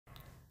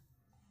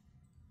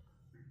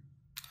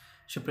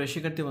সুপ্রিয়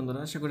শিক্ষার্থী বন্ধুরা,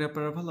 আশা করি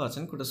আপনারা ভালো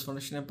আছেন। কোটাস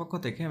ফাউন্ডেশনের পক্ষ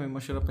থেকে আমি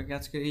মশিউর আপনাকে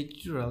আজকের এই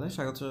টিউটোরিয়ালে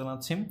স্বাগত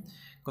জানাচ্ছি।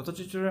 গত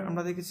টিউটোরিয়ালে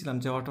আমরা দেখেছিলাম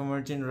যে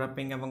অটোমেটিক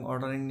র্যাপিং এবং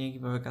অর্ডারিং নিয়ে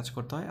কীভাবে কাজ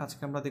করতে হয়।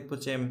 আজকে আমরা দেখব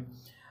যে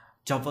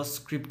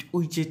জাভাস্ক্রিপ্ট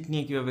উইজেট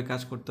নিয়ে কীভাবে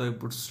কাজ করতে হয়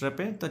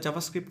বুটস্ট্র্যাপে। তো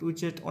জাভাস্ক্রিপ্ট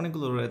উইজেট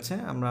অনেকগুলো রয়েছে।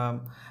 আমরা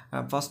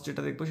ফার্স্ট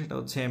যেটা দেখব সেটা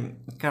হচ্ছে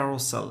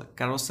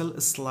ক্যারোসেল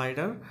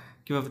স্লাইডার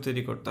কীভাবে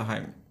তৈরি করতে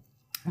হয়।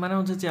 মানে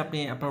হচ্ছে যে আপনি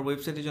আপনার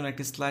ওয়েবসাইটের জন্য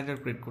একটি স্লাইডার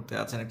ক্রিয়েট করতে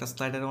আছেন, একটা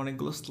স্লাইডারে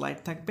অনেকগুলো স্লাইড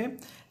থাকবে,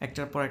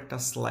 একটার পর একটা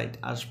স্লাইড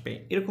আসবে,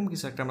 এরকম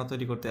কিছু একটা আমরা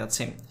তৈরি করতে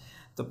আছি।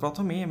 তো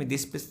প্রথমেই আমি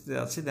দিস পেজতে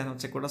আছি, দেন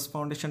হচ্ছে কোটাস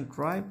ফাউন্ডেশন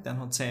ড্রাইভ, দেন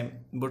হচ্ছে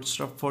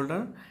বুটস্ট্র্যাপ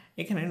ফোল্ডার।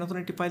 এখানে নতুন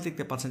একটি ফাইল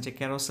দেখতে পাচ্ছেন যে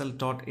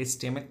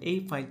carousel.html। এই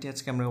ফাইলটি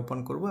আজকে আমরা ওপেন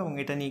করব এবং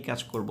এটা নিয়ে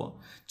কাজ করব।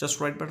 জাস্ট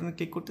রাইট বাটনে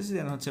ক্লিক করতেছি,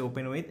 দেন হচ্ছে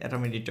ওপেন উইথ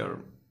অ্যাটম এডিটর।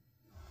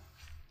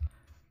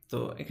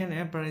 তো এখানে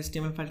আপনারা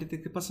HTML ফাইলটি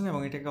দেখতে পাচ্ছেন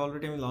এবং এটাকে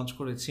অলরেডি আমি লঞ্চ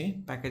করেছি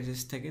প্যাকেজেস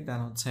থেকে। দেন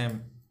হচ্ছে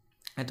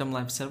অ্যাটম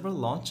লাইভ সার্ভার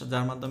লঞ্চ,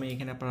 যার মাধ্যমে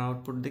এখানে আপনারা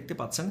আউটপুট দেখতে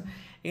পাচ্ছেন।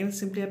 এখানে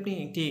সিম্পলি আপনি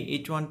একটি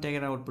h1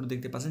 ট্যাগের আউটপুট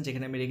দেখতে পাচ্ছেন,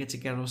 যেখানে আমি রেখেছি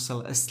ক্যারোসেল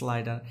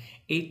স্লাইডার।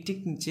 এই ঠিক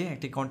নিচে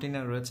একটি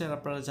কন্টেনার রয়েছে, আর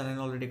আপনারা জানেন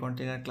অলরেডি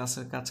কন্টেনার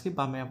ক্লাসের কাজ কি,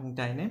 বামে এবং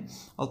ডাইনে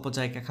অল্প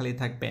জায়গা খালি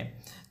থাকবে।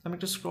 আমি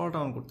একটু স্ক্রল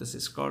ডাউন করতেছি।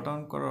 স্ক্রল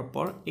ডাউন করার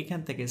পর এখান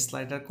থেকে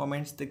স্লাইডার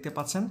কমেন্টস দেখতে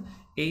পাচ্ছেন,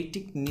 এই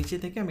ঠিক নিচে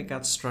থেকে আমি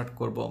কাজ স্টার্ট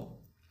করব।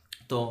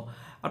 তো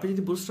আপনি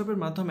যদি বুটস্ট্র্যাপের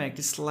মাধ্যমে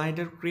একটি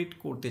স্লাইডার ক্রিয়েট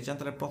করতে চান,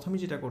 তাহলে প্রথমে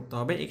যেটা করতে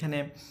হবে, এখানে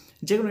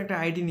যে কোনো একটা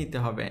আইডি নিতে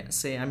হবে।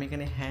 আমি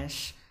এখানে হ্যাশ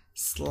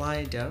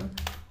স্লাইডার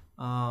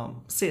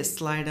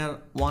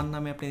 1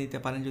 নামে আপনি দিতে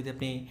পারেন যদি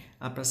আপনি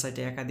আপনার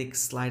সাইটে একাধিক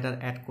স্লাইডার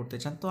অ্যাড করতে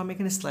চান। তো আমি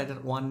এখানে স্লাইডার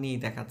 1 নিয়েই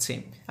দেখাচ্ছি,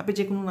 আপনি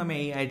যে কোনো নামে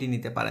এই আইডি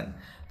নিতে পারেন।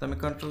 তো আমি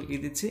কন্ট্রোল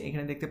দিচ্ছি,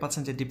 এখানে দেখতে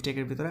পাচ্ছেন যে ডিপ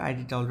ট্যাগের ভিতরে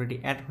আইডিটা অলরেডি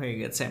অ্যাড হয়ে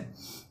গেছে।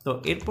 তো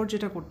এরপর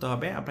যেটা করতে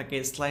হবে, আপনাকে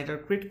স্লাইডার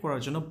ক্রিয়েট করার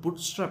জন্য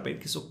বুটস্ট্র্যাপের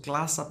কিছু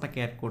ক্লাস আপনাকে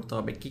অ্যাড করতে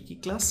হবে। কী কী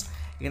ক্লাস?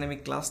 এখানে আমি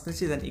ক্লাস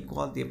নিচ্ছি, দেন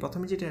ইকুয়াল দিয়ে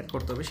প্রথমে যেটা অ্যাড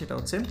করতে হবে সেটা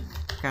হচ্ছে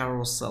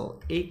ক্যারোসেল।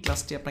 এই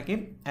ক্লাসটি আপনাকে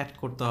অ্যাড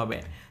করতে হবে।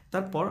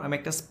 তারপর আমি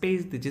একটা স্পেস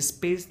দিচ্ছি,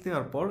 স্পেস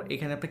দেওয়ার পর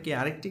এখানে আপনাকে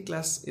আরেকটি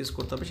ক্লাস ইউজ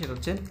করতে হবে, সেটা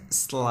হচ্ছে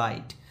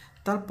স্লাইড।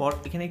 তারপর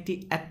এখানে একটি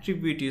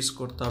অ্যাট্রিবিউট ইউজ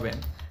করতে হবে।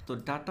 তো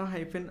ডাটা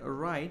হাইফেন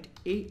রাইট,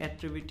 এই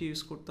অ্যাট্রিবিউটটি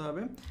ইউজ করতে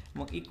হবে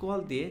এবং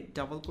ইকুয়াল দিয়ে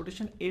ডাবল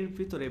কোটেশন এর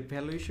ভিতরে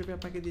ভ্যালু হিসেবে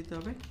আপনাকে দিতে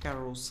হবে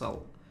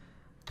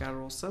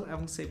ক্যারোসেল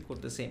এবং সেভ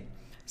করতেছি।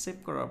 সেভ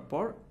করার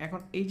পর এখন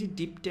এই যে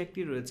ডিপ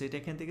ট্যাগটি রয়েছে, এটা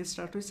এখান থেকে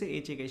স্টার্ট হয়েছে,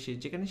 এই জায়গায় শেষ,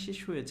 যেখানে শেষ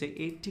হয়েছে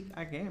এই ঠিক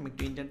আগে আমি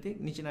একটু ইন্টার দিয়ে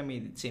নিচে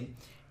নামিয়ে দিচ্ছি।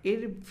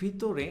 এর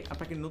ভিতরে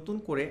আপনাকে নতুন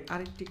করে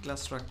আরেকটি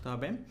ক্লাস রাখতে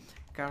হবে,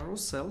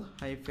 ক্যারোসেল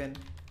হাইফেন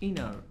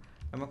ইনার,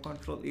 এবং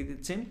কন্ট্রোল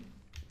দিচ্ছি।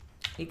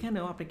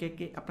 এখানেও আপনাকে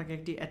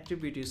একটি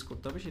অ্যাট্রিবিউট ইউজ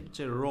করতে হবে, সেটা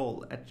হচ্ছে রোল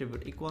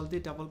অ্যাট্রিবিউট, ইকুয়াল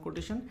দিয়ে ডাবল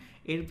কোটেশন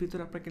এর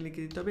ভিতরে আপনাকে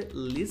লিখে দিতে হবে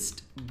লিস্ট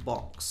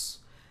বক্স।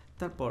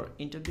 তারপর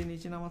ইন্টার দিয়ে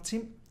নিচে নামাচ্ছি।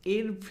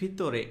 এর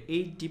ভিতরে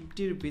এই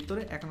ডিপটির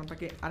ভিতরে এখন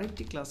আপনাকে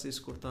আরেকটি ক্লাস ইউজ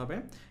করতে হবে,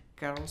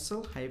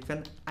 ক্যারোসেল হাইফেন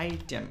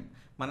আইটেম,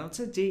 মানে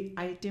হচ্ছে যেই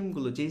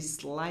আইটেমগুলো, যেই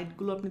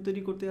স্লাইডগুলো আপনি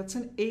তৈরি করতে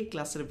যাচ্ছেন এই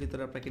ক্লাসের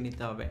ভিতরে আপনাকে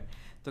নিতে হবে।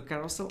 তো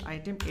ক্যারোসেল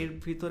আইটেম এর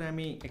ভিতরে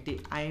আমি একটি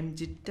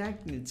আইএমজি ট্যাগ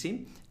নিচ্ছি,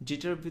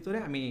 যেটার ভিতরে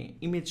আমি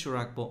ইমেজ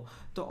রাখবো।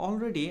 তো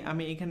অলরেডি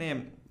আমি এখানে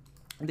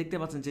দেখতে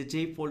পাচ্ছেন যে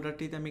যেই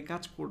ফোল্ডারটিতে আমি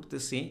কাজ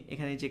করতেছি,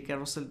 এখানে যে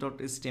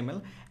carousel.html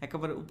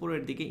একেবারে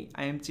উপরের দিকে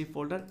আইএমজি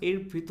ফোল্ডার, এর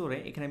ভিতরে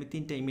এখানে আমি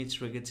 3টা ইমেজ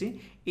রেখেছি।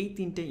 এই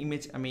 3টা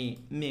ইমেজ আমি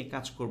নিয়ে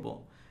কাজ করব।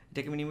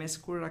 এটাকে আমি ইমেজ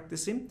করে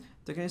রাখতেছি।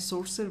 তো এখানে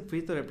সোর্সের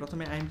ভিতরে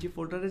প্রথমে আইএমজি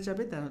ফোল্ডারে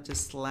যাবে, তার হচ্ছে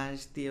স্ল্যাশ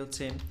দিয়ে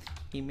হচ্ছে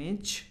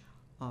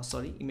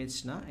ইমেজ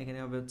না, এখানে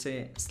হবে হচ্ছে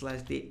স্ল্যাশ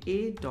দিয়ে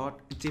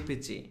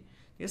a.jpg,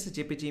 ঠিক আছে,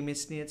 জেপিজি ইমেজ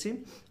নিয়েছি।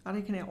 আর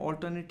এখানে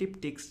অল্টারনেটিভ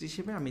টেক্সট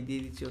হিসেবে আমি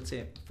দিয়ে দিচ্ছি হচ্ছে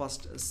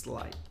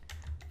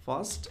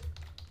ফার্স্ট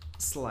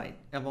স্লাইড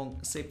এবং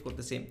সেভ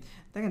করতেছি।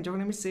 দেখেন যখন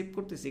আমি সেভ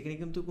করতেছি এখানে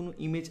কিন্তু কোনো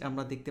ইমেজ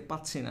আমরা দেখতে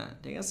পাচ্ছি না,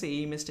 ঠিক আছে, এই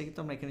ইমেজটা কিন্তু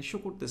আমরা এখানে শো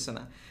করতেছে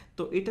না।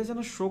 তো এটা যেন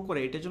শো করে,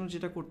 এটার জন্য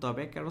যেটা করতে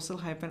হবে, ক্যারোসেল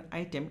হাইফেন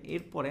আইটেম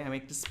এরপরে আমি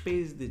একটা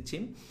স্পেস দিচ্ছি।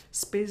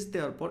 স্পেস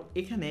দেওয়ার পর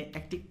এখানে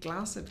একটি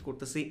ক্লাস অ্যাড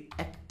করতেছি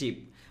অ্যাক্টিভ,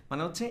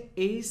 মানে হচ্ছে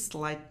এই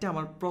স্লাইডটা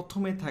আমার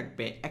প্রথমে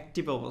থাকবে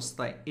অ্যাক্টিভ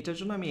অবস্থায়, এটার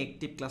জন্য আমি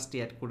অ্যাক্টিভ ক্লাসটি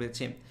অ্যাড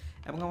করেছি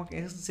এবং আমাকে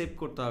সেভ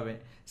করতে হবে।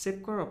 সেভ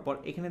করার পর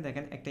এখানে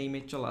দেখেন একটা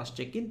ইমেজ চলে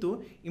আসছে, কিন্তু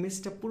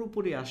ইমেজটা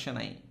পুরোপুরি আসে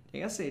নাই,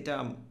 ঠিক আছে। এটা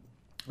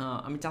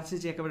আমি চাচ্ছি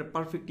যে একেবারে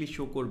পারফেক্টলি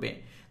শো করবে।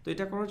 তো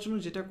এটা করার জন্য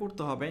যেটা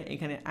করতে হবে,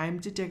 এখানে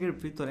আইএমজি ট্যাগের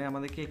ভিতরে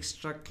আমাদেরকে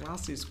এক্সট্রা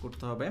ক্লাস ইউজ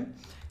করতে হবে,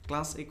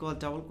 ক্লাস ইকুয়াল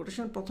ডাবল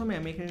কোটেশন। প্রথমে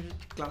আমি এখানে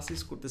ক্লাস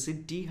ইউজ করতেছি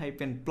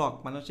d-block,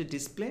 মানে হচ্ছে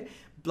ডিসপ্লে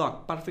ব্লক,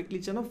 পারফেক্টলি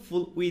যেন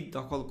ফুল উইথ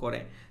দখল করে।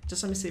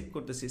 জাস্ট আমি সেভ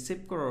করতেছি। সেভ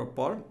করার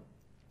পর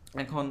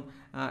এখন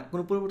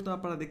কোনো পরিবর্তন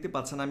আপনারা দেখতে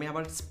পাচ্ছেন, আমি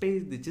আবার স্পেস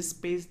দিচ্ছি।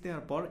 স্পেস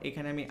দেওয়ার পর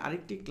এখানে আমি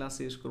আরেকটি ক্লাস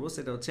ইউজ করব,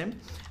 সেটা হচ্ছে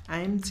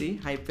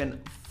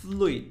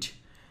img-fluid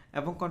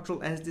এবং কন্ট্রোল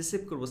এস দিয়ে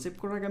সেভ করবো। সেভ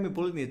করার আগে আমি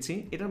বলে দিয়েছি,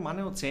 এটার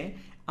মানে হচ্ছে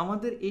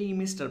আমাদের এই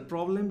ইমেজটার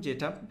প্রবলেম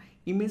যেটা,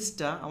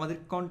 ইমেজটা আমাদের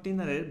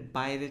কন্টেনারের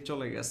বাইরে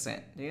চলে গেছে,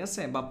 ঠিক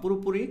আছে, বা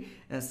পুরোপুরি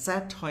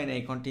সেট হয় না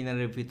এই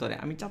কন্টেনারের ভিতরে।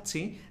 আমি চাচ্ছি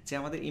যে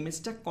আমাদের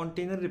ইমেজটা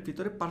কন্টেনারের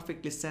ভিতরে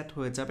পারফেক্টলি সেট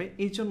হয়ে যাবে,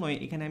 এই জন্যই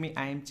এখানে আমি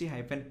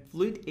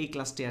img-fluid এই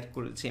ক্লাসটি অ্যাড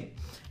করেছি।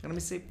 এখন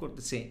আমি সেভ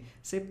করতেছি।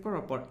 সেভ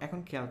করার পর এখন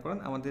খেয়াল করেন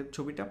আমাদের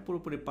ছবিটা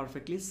পুরোপুরি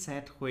পারফেক্টলি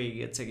সেট হয়ে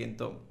গেছে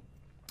কিন্তু।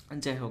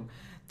 যাই হোক,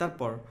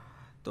 তারপর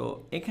তো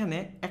এখানে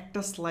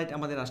একটা স্লাইড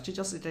আমাদের আসছে,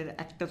 জাস্ট এটা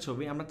একটা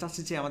ছবি, আমরা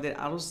চাচ্ছি যে আমাদের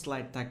আরও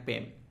স্লাইড থাকবে,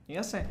 ঠিক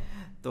আছে।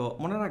 তো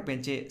মনে রাখবেন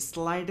যে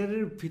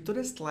স্লাইডারের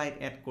ভিতরে স্লাইড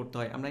অ্যাড করতে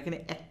হয়। আমরা এখানে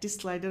একটি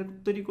স্লাইডার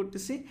তৈরি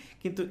করতেছি,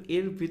 কিন্তু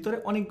এর ভিতরে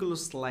অনেকগুলো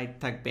স্লাইড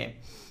থাকবে।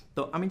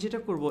 তো আমি যেটা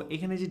করব,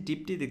 এখানে যে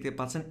ডিপটি দেখতে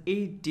পাচ্ছেন,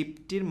 এই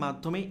ডিপটির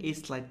মাধ্যমে এই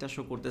স্লাইডটা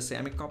শো করতেছে।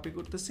 আমি কপি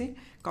করতেছি,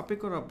 কপি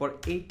করার পর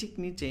এই ঠিক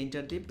নিচে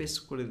এন্টার দিয়ে পেস্ট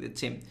করে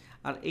দিচ্ছি।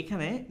 আর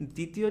এখানে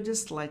দ্বিতীয় যে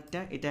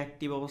স্লাইডটা, এটা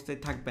অ্যাক্টিভ অবস্থায়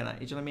থাকবে না,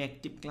 এই জন্য আমি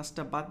অ্যাক্টিভ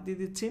ক্লাসটা বাদ দিয়ে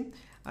দিচ্ছি।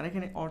 আর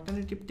এখানে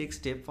অল্টারনেটিভ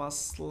টেক্সটে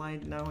ফার্স্ট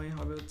স্লাইড না হয়ে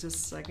হবে হচ্ছে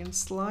সেকেন্ড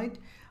স্লাইড,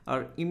 আর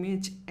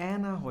ইমেজ এ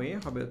না হয়ে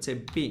হবে হচ্ছে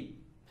বি,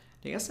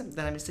 ঠিক আছে।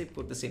 দেন আমি সেভ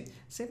করতেছি।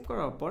 সেভ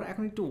করার পর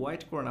এখন একটু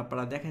ওয়েট করুন,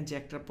 আপনারা দেখেন যে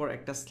একটার পর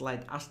একটা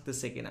স্লাইড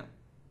আসতেছে কিনা।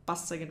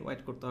 5 সেকেন্ড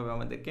ওয়েট করতে হবে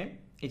আমাদেরকে।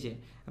 এই যে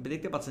আপনি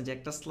দেখতে পাচ্ছেন যে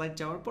একটা স্লাইড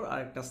যাওয়ার পর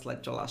আরেকটা স্লাইড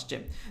চলে আসছে।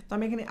 তো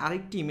আমি এখানে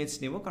আরেকটি ইমেজ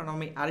নেব, কারণ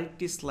আমি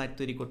আরেকটি স্লাইড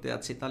তৈরি করতে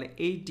যাচ্ছি। তাহলে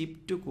এই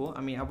ডিপটুকু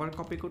আমি আবার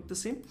কপি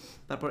করতেছি,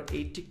 তারপর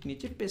এই ঠিক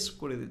নিচে পেস্ট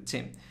করে দিচ্ছি।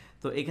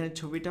 তো এখানে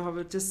ছবিটা হবে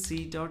হচ্ছে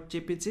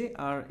c.jpg,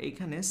 আর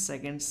এখানে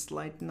সেকেন্ড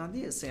স্লাইড না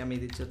দিয়ে আমি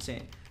দিচ্ছি হচ্ছে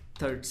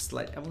থার্ড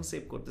স্লাইড, এবং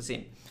সেভ করতেছি।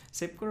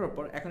 সেভ করার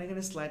পর এখন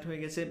এখানে স্লাইড হয়ে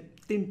গেছে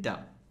 3টা।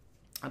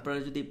 আপনারা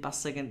যদি 5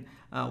 সেকেন্ড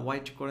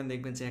ওয়েট করেন,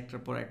 দেখবেন যে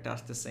একটার পর একটা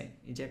আসতেছে।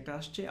 এই যে একটা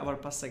আসছে, আবার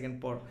 5 সেকেন্ড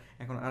পর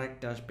এখন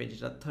আরেকটা আসবে,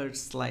 যেটা থার্ড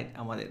স্লাইড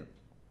আমাদের।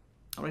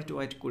 আমরা একটু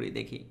ওয়েট করি,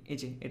 দেখি। এই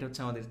যে এটা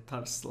হচ্ছে আমাদের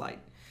থার্ড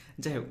স্লাইড।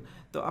 যাই হোক,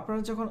 তো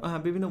আপনারা যখন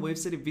বিভিন্ন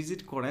ওয়েবসাইটে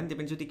ভিজিট করেন,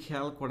 দেখবেন, যদি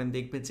খেয়াল করেন,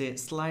 দেখবেন যে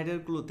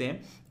স্লাইডারগুলোতে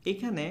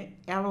এখানে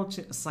অ্যারো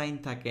সাইন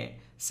থাকে।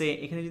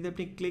 এখানে যদি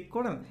আপনি ক্লিক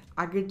করেন,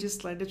 আগের যে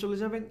স্লাইডে চলে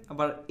যাবেন,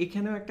 আবার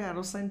এখানেও একটা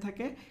অ্যারো সাইন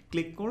থাকে,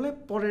 ক্লিক করলে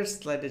পরের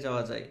স্লাইডে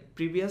যাওয়া যায়,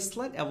 প্রিভিয়াস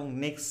স্লাইড এবং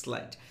নেক্সট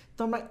স্লাইড। তো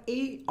আমরা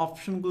এই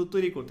অপশনগুলো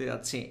তৈরি করতে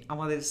যাচ্ছি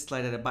আমাদের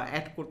স্লাইডারে, বা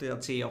অ্যাড করতে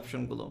যাচ্ছি এই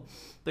অপশনগুলো।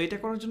 তো এটা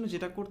করার জন্য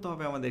যেটা করতে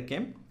হবে আমাদেরকে,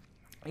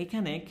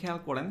 এখানে খেয়াল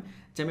করেন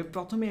যে আমি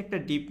প্রথমে একটা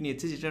ডিপ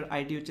নিয়েছি, যেটার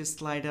আইডি হচ্ছে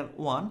স্লাইডার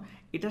 1।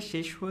 এটা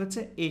শেষ হয়েছে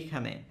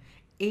এখানে।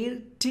 এর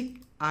ঠিক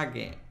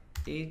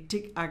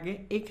আগে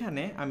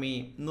এখানে আমি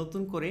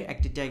নতুন করে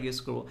একটি ট্যাগ ইউজ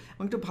করবো।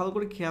 এবং একটু ভালো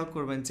করে খেয়াল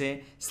করবেন যে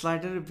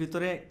স্লাইডারের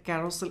ভিতরে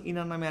ক্যারোসেল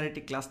ইনার নামে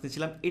আরেকটি ক্লাস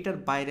নিয়েছিলাম, এটার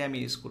বাইরে আমি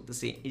ইউজ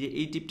করতেছি। এই যে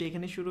এই ডিপটা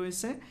এখানে শুরু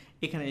হয়েছে,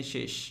 এখানে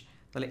শেষ।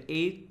 তাহলে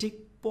এই ঠিক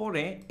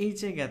পরে এই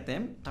জায়গাতে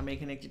আমি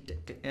এখানে একটি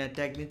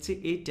ট্যাগ নিচ্ছি,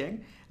 এই ট্যাগ,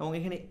 এবং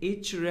এখানে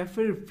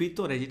hrefএর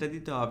ভিতরে যেটা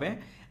দিতে হবে,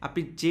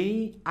 আপনি যেই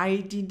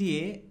আইডি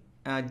দিয়ে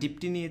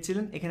ডিপটি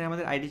নিয়েছিলেন, এখানে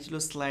আমাদের আইডি ছিল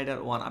স্লাইডার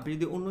 1। আপনি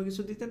যদি অন্য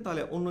কিছু দিতেন,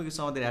 তাহলে অন্য কিছু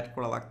আমাদের অ্যাড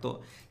করা লাগতো।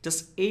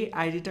 জাস্ট এই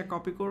আইডিটা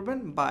কপি করবেন,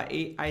 বা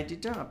এই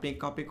আইডিটা আপনি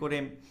কপি করে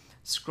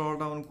স্ক্রল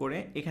ডাউন করে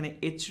এখানে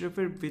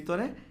hrefএর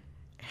ভিতরে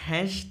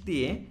হ্যাশ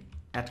দিয়ে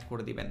অ্যাড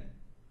করে দিবেন,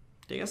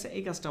 ঠিক আছে।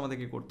 এই কাজটা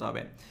আমাদেরকে করতে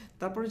হবে।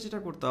 তারপরে যেটা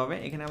করতে হবে,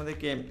 এখানে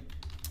আমাদেরকে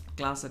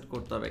ক্লাস অ্যাড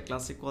করতে হবে,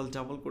 ক্লাস ইকুয়াল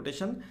ডাবল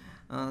কোটেশন।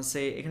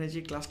 এখানে যে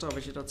ক্লাসটা হবে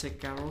সেটা হচ্ছে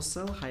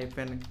ক্যারোসেল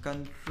হাইফেন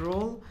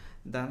কন্ট্রোল,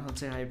 দেন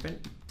হচ্ছে হাইফেন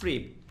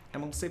প্রিপ,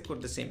 এবং সেভ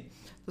করতেছি।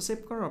 তো সেভ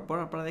করার পর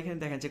আপনারা এখানে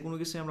দেখেন যে কোনো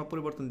কিছুই আমরা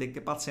পরিবর্তন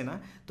দেখতে পাচ্ছি না।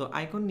 তো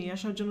আইকন নিয়ে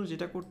আসার জন্য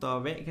যেটা করতে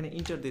হবে, এখানে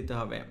ইন্টার দিতে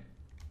হবে,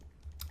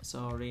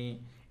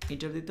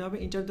 ইন্টার দিতে হবে।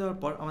 ইন্টার দেওয়ার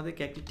পর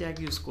আমাদেরকে একটি ট্যাগ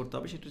ইউজ করতে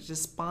হবে, সেটা হচ্ছে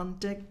স্পান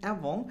ট্যাগ,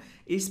 এবং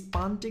এই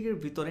স্পান ট্যাগের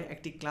ভিতরে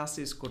একটি ক্লাস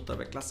ইউজ করতে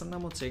হবে। ক্লাসের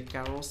নাম হচ্ছে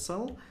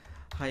carousel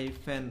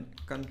hyphen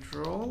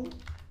control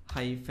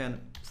hyphen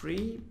free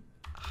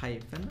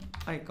hyphen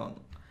icon,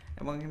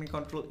 এবং এখানে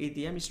কন্ট্রোল ই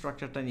দিয়ে আমি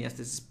স্ট্রাকচারটা নিয়ে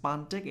আসতেছি। স্পান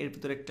ট্যাগ, এর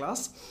ভিতরে class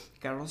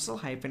carousel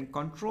hyphen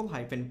control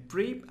hyphen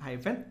free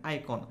hyphen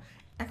icon.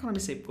 এখন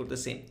আমি সেভ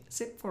করতেছি।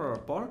 সেভ করার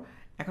পর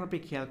এখন আপনি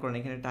খেয়াল করেন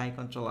এখানে একটা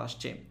আইকন চলে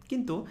আসছে,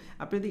 কিন্তু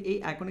আপনি যদি এই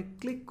আইকনে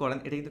ক্লিক করেন,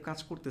 এটা কিন্তু কাজ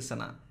করতেছে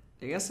না,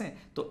 ঠিক আছে।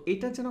 তো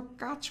এটা যেন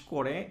কাজ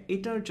করে,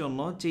 এটার জন্য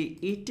যে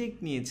এই ট্যাগ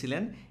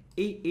নিয়েছিলেন,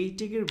 এই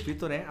ট্যাগের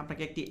ভিতরে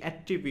আপনাকে একটি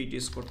অ্যাট্রিবিউট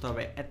ইউজ করতে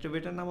হবে।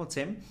 অ্যাট্রিবিউটের নাম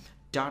হচ্ছে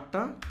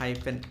ডাটা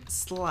হাইফেন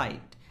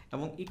স্লাইড,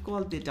 এবং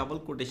ইকুয়াল দিয়ে ডাবল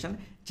কোটেশন,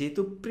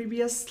 যেহেতু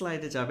প্রিভিয়াস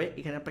স্লাইডে যাবে,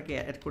 এখানে আপনাকে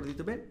অ্যাড করে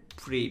দিতে হবে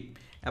প্রিপ,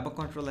 এবং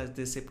কন্ট্রোল এস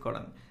দিয়ে সেভ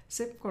করান।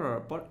 সেভ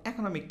করার পর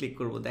এখন আমি ক্লিক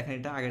করব, দেখেন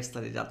এটা আগের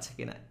স্লাইডে যাচ্ছে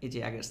কিনা। এই যে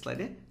আগের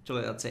স্লাইডে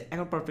চলে যাচ্ছে,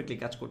 এখন পারফেক্টলি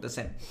কাজ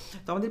করতেছে।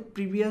 তো আমাদের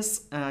প্রিভিয়াস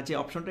যে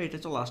অপশনটা, এটা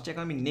চলে আসছে।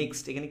 এখন আমি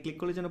নেক্সট এখানে ক্লিক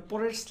করলে যেন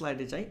পরের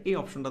স্লাইডে যাই, এই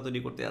অপশনটা তৈরি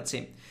করতে যাচ্ছি।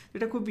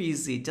 এটা খুব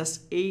ইজি, জাস্ট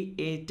এই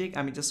টেক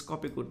আমি জাস্ট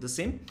কপি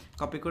করতেছি,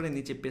 কপি করে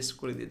নিচে পেস্ট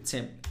করে দিচ্ছি।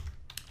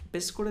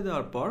 পেস্ট করে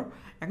দেওয়ার পর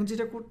এখন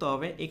যেটা করতে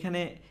হবে,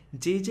 এখানে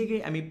যে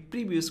জায়গায় আমি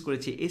প্রিভিউস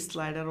করেছি, এই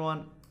স্লাইডার 1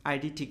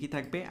 আইডি ঠিকই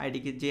থাকবে,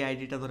 আইডিকে যে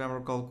আইডিটা ধরে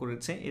আমরা কল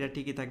করেছে এটা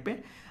ঠিকই থাকবে।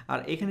 আর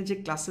এখানে যে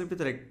ক্লাসের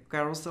ভিতরে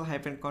carousel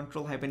hyphen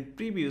control hyphen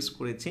prep use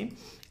করেছি,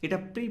 এটা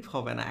প্রিপ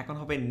হবে না, এখন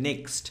হবে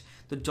নেক্সট।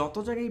 তো যত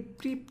জায়গায়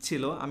প্রিপ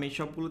ছিল আমি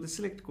সবগুলোতে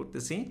সিলেক্ট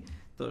করতেছি।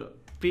 তো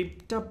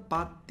প্রিপটা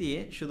বাদ দিয়ে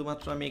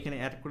শুধুমাত্র আমি এখানে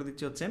অ্যাড করে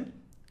দিচ্ছি হচ্ছে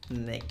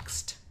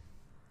নেক্সট,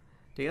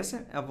 ঠিক আছে,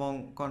 এবং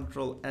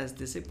কন্ট্রোল এস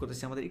দিয়ে সেভ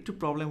করতেছি। আমাদের একটু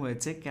প্রবলেম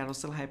হয়েছে,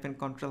 carousel hyphen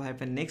control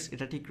hyphen next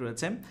এটা ঠিক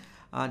রয়েছে,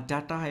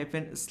 ডাটা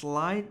হাইফেন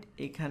স্লাইড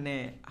এখানে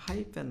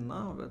হাইফেন না,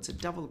 হচ্ছে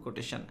ডাবল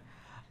কোটেশন,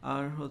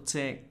 আর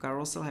হচ্ছে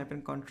carousel hyphen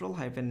control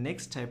hyphen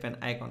next hyphen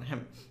icon.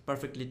 হ্যাঁ,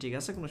 পারফেক্টলি ঠিক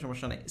আছে, কোনো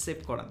সমস্যা নেই। সেভ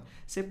করান।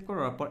 সেভ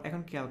করার পর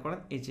এখন খেয়াল করেন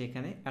এই যে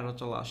এখানে অ্যারো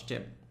চলে আসছে।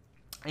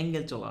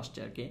 অ্যাঙ্গেল চলে আসছে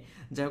আর কি।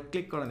 যাই হোক,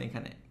 ক্লিক করেন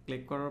এখানে,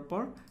 ক্লিক করার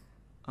পর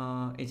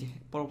এই যে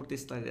পরবর্তী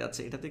স্লাইডে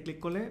আছে, এটাতে ক্লিক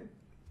করলে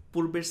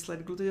পূর্বের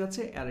স্লাইডগুলোতে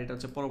যাচ্ছে, আর এটা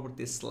হচ্ছে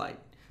পরবর্তী স্লাইড,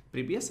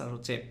 প্রিভিয়াস আর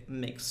হচ্ছে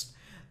নেক্সট।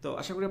 তো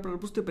আশা করি আপনারা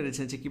বুঝতে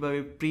পেরেছেন যে কীভাবে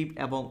প্রিভ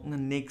এবং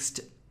নেক্সট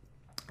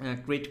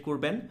ক্রিয়েট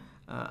করবেন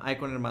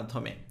আইকনের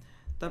মাধ্যমে।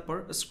 তারপর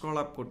স্ক্রল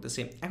আপ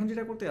করতেছি। এখন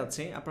যেটা করতে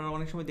যাচ্ছে, আপনারা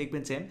অনেক সময়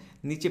দেখবেন যে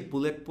নিচে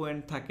বুলেট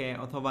পয়েন্ট থাকে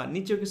অথবা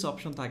নিচেও কিছু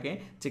অপশন থাকে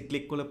যে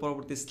ক্লিক করলে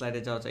পরবর্তী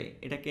স্লাইডে যাওয়া যায়।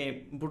 এটাকে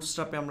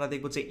বুটস্ট্র্যাপে আমরা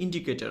দেখবো যে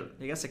ইন্ডিকেটর,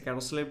 ঠিক আছে,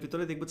 ক্যারোসেলের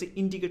ভিতরে দেখবো যে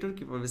ইন্ডিকেটর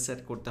কীভাবে সেট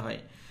করতে হয়।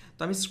 তো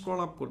আমি স্ক্রল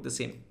আপ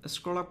করতেছি।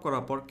 স্ক্রল আপ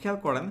করার পর খেয়াল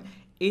করেন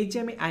এই যে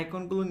আমি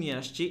আইকনগুলো নিয়ে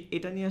আসছি,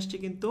 এটা নিয়ে আসছি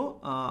কিন্তু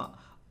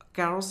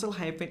ক্যারোসেল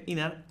হাইফেন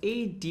ইনার এই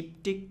ডিপ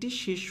টেকটি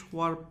শেষ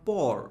হওয়ার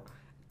পর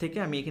থেকে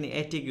আমি এখানে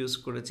অ্যাটেগ ইউজ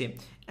করেছি।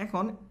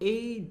 এখন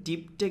এই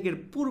ডিপ ট্যাগের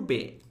পূর্বে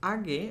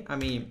আগে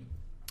আমি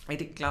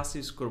একটি ক্লাস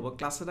ইউজ করব।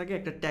 ক্লাসের আগে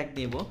একটা ট্যাগ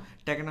নেব,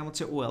 ট্যাগের নাম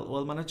হচ্ছে ওয়েল।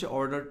 ওয়েল মানে হচ্ছে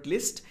অর্ডার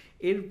লিস্ট।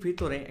 এর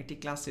ভিতরে একটি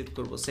ক্লাস ইউজ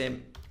করব, সেম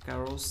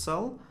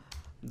ক্যারোসেল,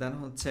 দেন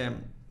হচ্ছে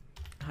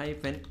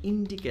হাইফেন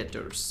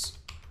ইন্ডিকেটরস,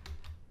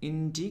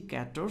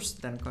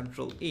 দেন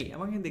কন্ট্রোল এ।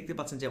 আমাকে দেখতে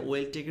পাচ্ছেন যে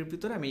ওয়েল ট্যাগের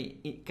ভিতরে আমি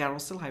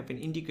ক্যারোসেল হাইফেন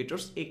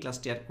ইন্ডিকেটরস এই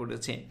ক্লাসটি অ্যাড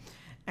করেছি।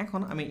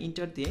 এখন আমি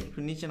ইন্টার দিয়ে একটু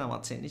নিচে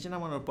নামাচ্ছি। নিচে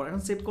নামানোর পর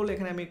এখন সেভ করলে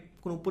এখানে আমি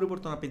কোনো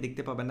পরিবর্তন আপনি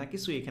দেখতে পাবেন না,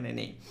 কিছুই এখানে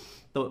নেই।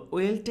 তো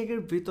ওয়েল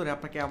ট্যাগের ভিতরে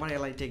আপনাকে আবার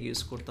এলআই ট্যাগ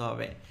ইউজ করতে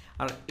হবে।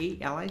 আর এই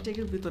এলআই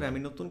ট্যাগের ভিতরে আমি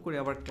নতুন করে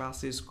আবার ক্লাস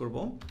ইউজ করব,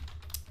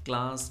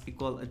 ক্লাস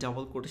ইকুয়াল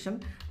ডাবল কোটেশন।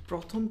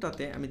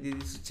 প্রথমটাতে আমি দিয়ে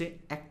দিচ্ছি হচ্ছে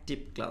অ্যাক্টিভ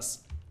ক্লাস,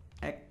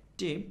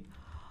 অ্যাক্টিভ,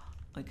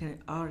 এখানে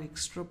আর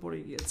এক্সট্রা পড়ে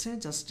গিয়েছে,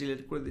 জাস্ট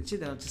ডিলিট করে দিচ্ছি।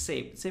 দেন হচ্ছে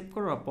সেভ। সেভ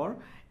করার পর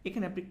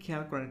এখানে আপনি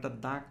খেয়াল করেন একটা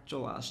দাগ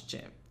চলে আসছে,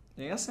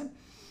 ঠিক আছে।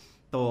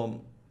 তো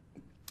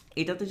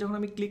এটাতে যখন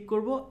আমি ক্লিক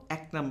করব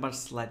 1 নাম্বার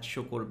স্লাইড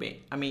শো করবে।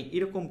 আমি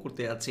এরকম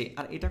করতে যাচ্ছি।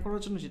 আর এটা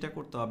করার জন্য যেটা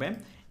করতে হবে,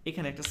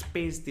 এখানে একটা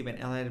স্পেস দিবেন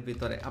এর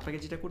ভিতরে। আপনাকে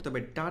যেটা করতে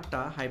হবে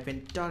ডাটা হাইফেন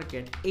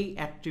টার্গেট এই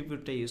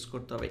অ্যাট্রিবিউটটা ইউজ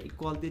করতে হবে,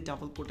 ইকুয়াল দিয়ে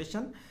ডাবল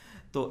কোটেশন।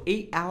 তো এই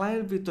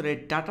এর ভিতরে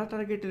ডাটা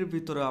টার্গেটের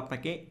ভিতরে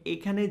আপনাকে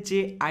এখানে যে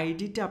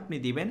আইডিটা আপনি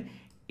দিবেন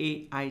এই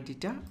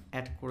আইডিটা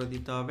অ্যাড করে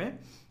দিতে হবে।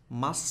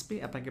 মাস্ট বি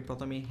আপনাকে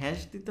প্রথমে হ্যাশ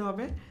দিতে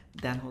হবে,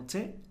 দেন হচ্ছে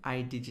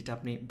আইডি যেটা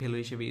আপনি ভ্যালু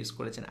হিসেবে ইউজ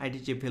করেছেন, আইডি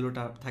যে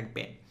ভ্যালুটা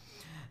থাকবে,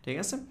 ঠিক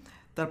আছে।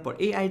 তারপর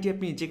এই আইডি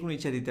আপনি যে কোনো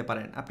ইচ্ছা দিতে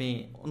পারেন, আপনি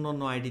অন্য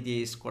অন্য আইডি দিয়ে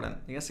ইউজ করেন,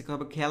 ঠিক আছে।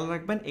 তবে খেয়াল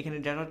রাখবেন এখানে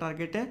ডাটা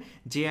টার্গেটে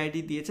যে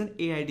আইডি দিয়েছেন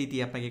এই আইডি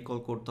দিয়ে আপনাকে কল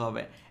করতে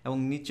হবে। এবং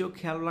নিচেও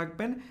খেয়াল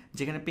রাখবেন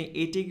যেখানে আপনি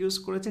এটেগ ইউজ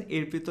করেছেন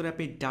এর ভিতরে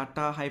আপনি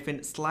ডাটা হাইফেন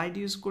স্লাইড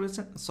ইউজ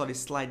করেছেন, সরি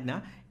স্লাইড না,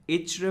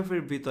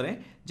 এইচরেফের ভিতরে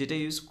যেটা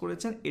ইউজ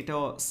করেছেন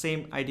এটাও সেম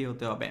আইডি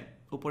হতে হবে।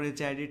 উপরে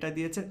যে আইডিটা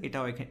দিয়েছেন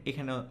এটাও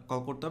এখানে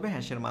কল করতে হবে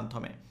হ্যাশের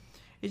মাধ্যমে।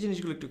 এই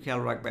জিনিসগুলো একটু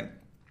খেয়াল রাখবেন।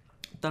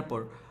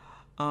 তারপর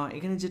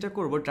এখানে যেটা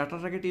করব ডাটা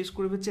টার্গেট ইউজ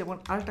করে দিচ্ছি। এবং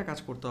আরেকটা কাজ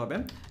করতে হবে,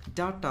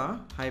 data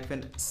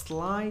hyphen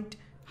slide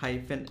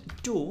hyphen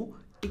two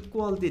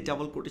equal দিয়ে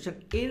ডাবল কোটেশন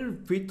এর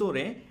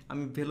ভিতরে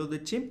আমি ভ্যালু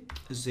দিচ্ছি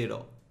 0।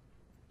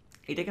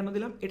 এটা কেন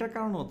দিলাম? এটার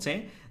কারণ হচ্ছে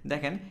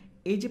দেখেন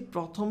এই যে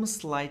প্রথম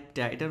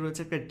স্লাইডটা এটা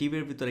রয়েছে একটা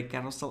ডিভের ভিতরে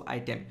ক্যারোসেল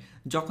আইটেম।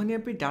 যখনই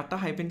আপনি data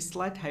hyphen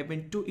slide hyphen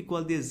two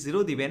equal দিয়ে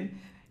 0 দিবেন,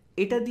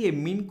 এটা দিয়ে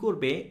মিন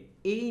করবে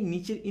এই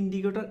নিচের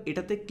ইন্ডিকেটর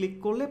এটাতে ক্লিক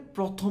করলে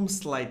প্রথম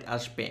স্লাইড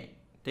আসবে,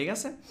 ঠিক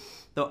আছে।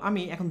 তো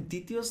আমি এখন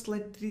দ্বিতীয়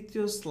স্লাইড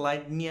তৃতীয়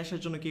স্লাইড নিয়ে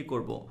আসার জন্য কি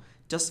করব,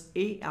 জাস্ট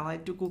এই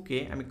এলআইটুকুকে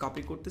আমি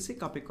কপি করতেছি,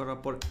 কপি করার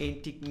পর এই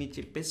ঠিক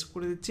নিচে পেস্ট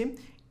করে দিচ্ছি।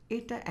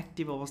 এটা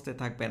অ্যাক্টিভ অবস্থায়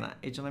থাকবে না,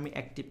 এই জন্য আমি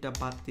অ্যাক্টিভটা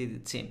বাদ দিয়ে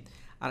দিচ্ছি।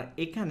 আর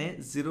এখানে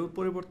 0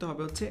 পরিবর্তে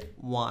হবে হচ্ছে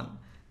 1।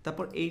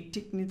 তারপর এই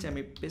ঠিক নিচে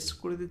আমি পেস্ট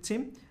করে দিচ্ছি।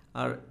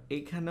 আর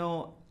এইখানেও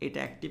এটা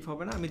অ্যাক্টিভ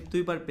হবে না, আমি 2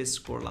 বার পেস্ট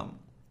করলাম।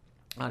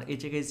 আর এই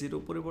জায়গায় 0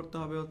 পরিবর্তে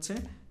হবে হচ্ছে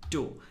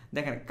 2।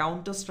 দেখেন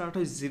কাউন্টার স্টার্ট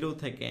হয় 0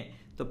 থেকে।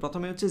 তো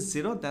প্রথমে হচ্ছে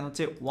 0, দেন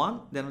হচ্ছে 1,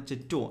 দেন হচ্ছে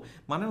 2,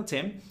 মানে হচ্ছে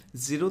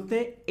 0তে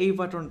এই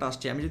বাটনটা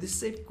আসছে। আমি যদি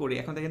সেভ করি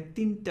এখন দেখেন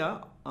 3টা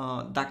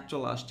দাগ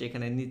চলে আসছে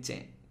এখানে নিচে,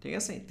 ঠিক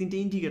আছে, 3টে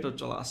ইন্ডিকেটর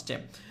চলে আসছে।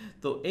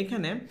 তো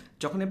এখানে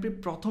যখন আপনি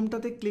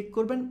প্রথমটাতে ক্লিক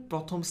করবেন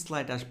প্রথম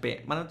স্লাইড আসবে,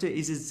 মানে হচ্ছে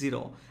এই যে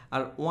 0।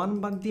 আর 1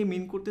 বাদ দিয়ে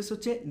মিন করতেছে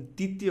হচ্ছে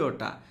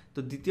দ্বিতীয়টা। তো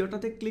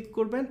দ্বিতীয়টাতে ক্লিক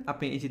করবেন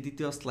আপনি এই যে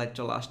দ্বিতীয় স্লাইড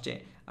চলে আসছে।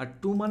 আর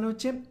 2 মানে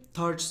হচ্ছে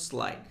থার্ড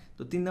স্লাইড।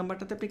 তো 3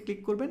 নাম্বারটাতে আপনি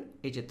ক্লিক করবেন,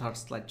 এই যে থার্ড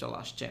স্লাইড চলে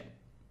আসছে।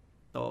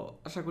 তো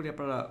আশা করি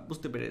আপনারা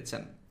বুঝতে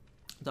পেরেছেন।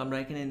 তো আমরা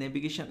এখানে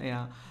নেভিগেশন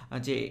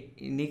যে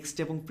নেক্সট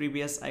এবং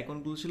প্রিভিয়াস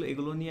আইকনগুলো ছিল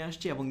এগুলো নিয়ে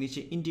আসছি এবং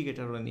নিচে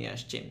ইন্ডিকেটরও নিয়ে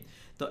আসছি।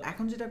 তো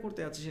এখন যেটা করতে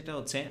যাচ্ছি সেটা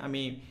হচ্ছে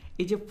আমি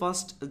এই যে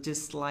ফার্স্ট যে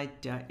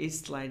স্লাইডটা এই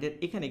স্লাইডের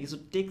এখানে কিছু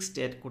টেক্সট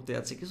অ্যাড করতে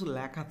যাচ্ছি, কিছু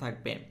লেখা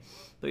থাকবে।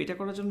 তো এটা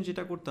করার জন্য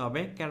যেটা করতে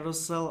হবে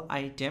ক্যারোসেল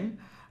আইটেম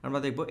আমরা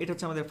দেখবো, এটা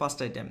হচ্ছে আমাদের ফার্স্ট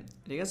আইটেম,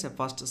 ঠিক আছে,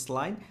 ফার্স্ট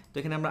স্লাইড। তো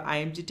এখানে আমরা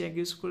আইএমজি ট্যাগ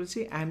ইউজ করেছি।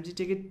 আইএমজি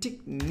ট্যাগের ঠিক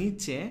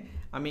নিচে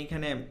আমি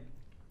এখানে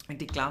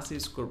একটি ক্লাস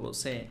ইউজ করবো,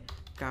 সে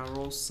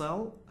ক্যারোসেল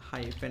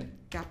হাইফেন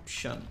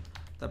ক্যাপশন,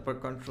 তারপর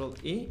কন্ট্রোল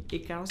ই।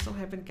 এই ক্যারোসেল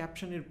হাইফেন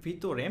ক্যাপশনের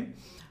ভিতরে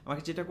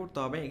আমাকে যেটা করতে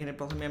হবে এখানে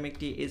প্রথমে আমি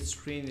একটি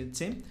এইচ3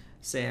 নিচ্ছি,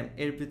 সেম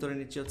এর ভিতরে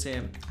নিচ্ছি হচ্ছে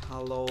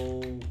হ্যালো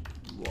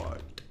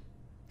ওয়ার্ল্ড,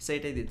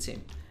 সেইটাই দিচ্ছি।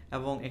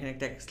 এবং এখানে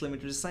একটা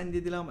এক্সক্লেমেটরি সাইন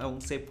দিয়ে দিলাম এবং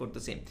সেভ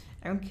করতেছি।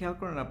 এখন খেয়াল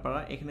করেন আপনারা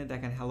এখানে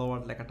দেখেন হ্যালো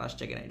ওয়ার্ল্ড লেখাটা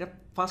আসছে কিনা, এটা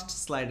ফার্স্ট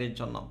স্লাইডের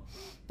জন্য।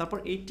 তারপর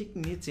এই ঠিক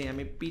নিচে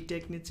আমি পি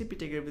ট্যাগ নিচ্ছি, পি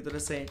ট্যাগের ভিতরে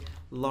সে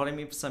লরেম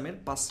ইপসামের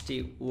 5টি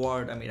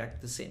ওয়ার্ড আমি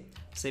রাখতেছি।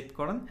 সেভ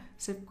করেন,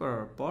 সেভ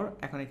করার পর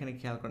এখন এখানে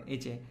খেয়াল করেন এই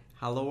যে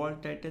হ্যালো ওয়ার্ল্ড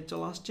টাইটেল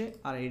চলে আসছে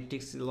আর এই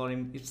tricks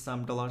lorem ipsum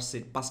dollar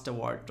seat 5টা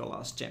ওয়ার্ড চলে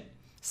আসছে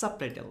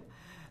সাবটাইটেল।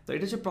 তো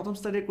এটা হচ্ছে প্রথম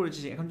স্লাইডে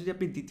করেছি। এখন যদি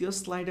আপনি দ্বিতীয়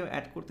স্লাইডেও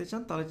অ্যাড করতে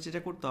চান তাহলে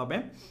যেটা করতে হবে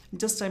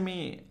জাস্ট আমি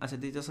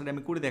দ্বিতীয় স্লাইডে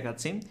আমি করে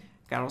দেখাচ্ছি।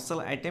 ক্যারোসেল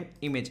আইটেম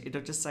ইমেজ, এটা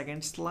হচ্ছে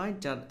সেকেন্ড স্লাইড,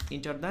 যার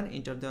ইন্টার দেন,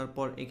 ইন্টার দেওয়ার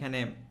পর এখানে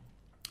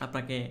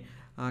আপনাকে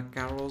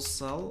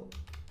ক্যারোসেল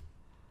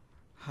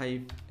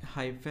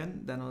হাইফেন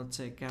দেন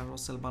হচ্ছে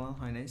ক্যারোসেল বানানো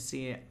হয় নাই,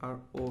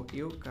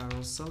 CAROU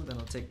ক্যারোসেল দেন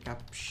হচ্ছে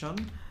ক্যাপশন।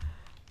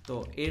 তো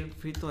এর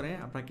ভিতরে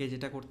আপনাকে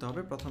যেটা করতে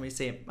হবে প্রথমে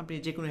আপনি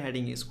যে কোনো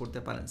হেডিং ইউজ করতে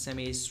পারেন,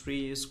 আমি H3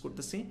 ইউজ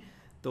করতেছি।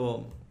 তো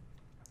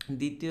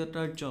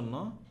দ্বিতীয়টার জন্য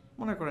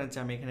মনে করেন যে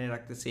আমি এখানে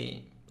রাখতেছি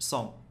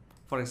সং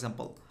ফর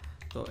এক্সাম্পল।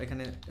 তো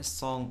এখানে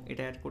সং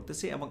এটা অ্যাড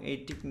করতেছি এবং এই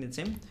টিক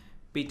নিচে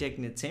পি ট্যাগ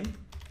নিচে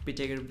পি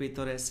ট্যাগের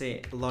ভিতরে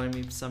লরেম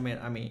ইপসামের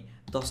আমি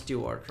 10টি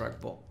ওয়ার্ড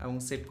রাখবো এবং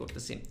সেভ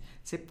করতেছি।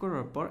 সেভ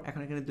করার পর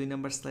এখন এখানে 2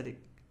 নম্বর স্লাইডে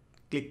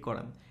ক্লিক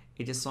করেন,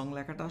 এই যে সং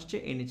লেখাটা আসছে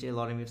এই নিচে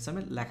লরেম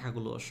ইপসামের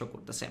লেখাগুলো শো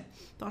করতেছে।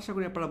 তো আশা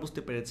করি আপনারা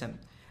বুঝতে পেরেছেন।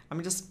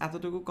 আমি জাস্ট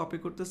এতটুকু কপি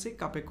করতেছি,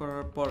 কপি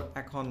করার পর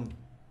এখন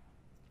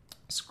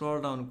স্ক্রল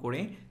ডাউন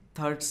করে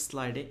থার্ড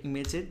স্লাইডে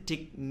ইমেজের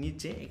ঠিক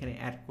নিচে এখানে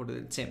অ্যাড করে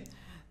দিচ্ছে।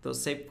 তো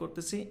সেভ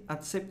করতেছি, আর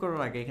সেভ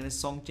করার আগে এখানে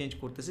সং চেঞ্জ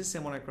করতেছি। সে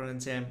মনে করেন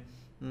যে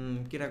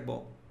কী রাখবো,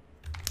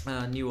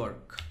 নিউ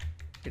ইয়র্ক,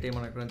 এটাই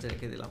মনে করেন যে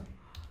রেখে দিলাম,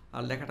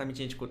 আর লেখাটা আমি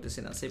চেঞ্জ করতেছি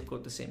না, সেভ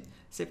করতেছি।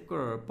 সেভ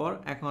করার পর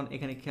এখন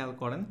এখানে খেয়াল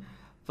করেন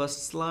ফার্স্ট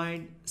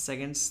স্লাইড,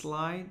 সেকেন্ড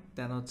স্লাইড,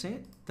 দেন হচ্ছে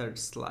থার্ড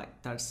স্লাইড।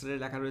 থার্ড স্লাইডে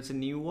লেখা রয়েছে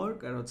নিউ ইয়র্ক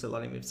আর হচ্ছে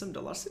লরেম ইপসাম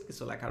ডলার্সের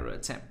কিছু লেখা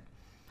রয়েছে।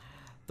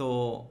 তো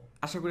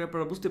আশা করি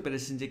আপনারা বুঝতে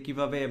পেরেছেন যে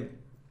কীভাবে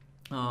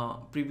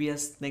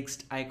প্রিভিয়াস নেক্সট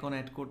আইকন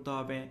অ্যাড করতে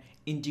হবে,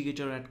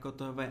 ইন্ডিকেটর অ্যাড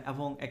করতে হবে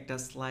এবং একটা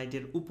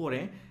স্লাইডের উপরে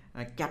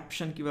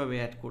ক্যাপশন কীভাবে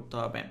অ্যাড করতে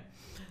হবে।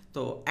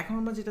 তো এখন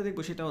আমরা যেটা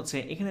দেখবো সেটা হচ্ছে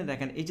এখানে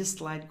দেখেন এই যে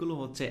স্লাইডগুলো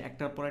হচ্ছে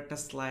একটার পর একটা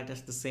স্লাইড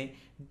আসতেছে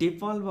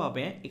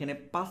ডিফল্টভাবে। এখানে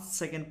 5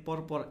 সেকেন্ড পর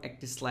পর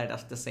একটি স্লাইড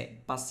আসতেছে,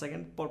 5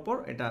 সেকেন্ড পর পর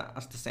এটা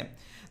আসতেছে।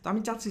 তো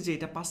আমি চাচ্ছি যে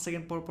এটা 5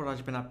 সেকেন্ড পর পর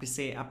আসবে না,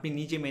 আপনি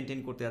নিজে মেনটেন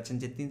করতে যাচ্ছেন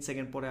যে 3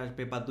 সেকেন্ড পরে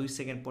আসবে বা 2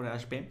 সেকেন্ড পরে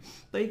আসবে।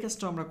 তো এই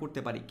কাজটা আমরা করতে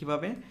পারি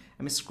কিভাবে,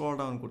 আমি স্ক্রল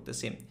ডাউন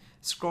করতেছি।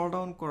 স্ক্রল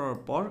ডাউন করার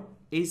পর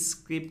এই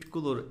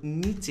স্ক্রিপ্টগুলোর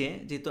নিচে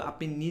যেহেতু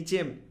আপনি নিজে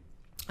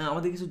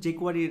আমাদের কিছু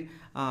jQuery-র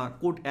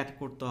কোড অ্যাড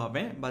করতে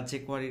হবে বা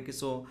jQuery-র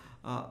কিছু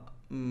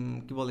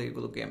কী বলে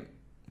এগুলোকে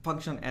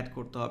ফাংশন অ্যাড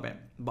করতে হবে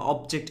বা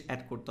অবজেক্ট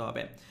অ্যাড করতে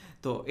হবে।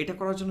 তো এটা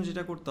করার জন্য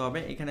যেটা করতে হবে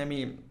এখানে আমি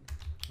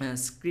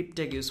স্ক্রিপ্ট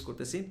ট্যাগ ইউজ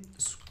করতেছি,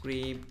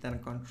 স্ক্রিপ্ট দেন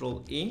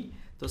Ctrl-E।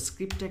 তো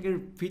স্ক্রিপ্ট ট্যাগের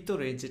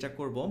ভিতরে যেটা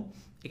করব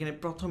এখানে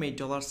প্রথমেই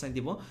 $সাইন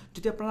দিব।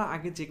 যদি আপনারা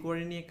আগে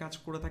jQuery নিয়ে কাজ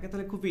করে থাকেন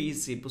তাহলে খুবই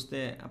ইজি, বুঝতে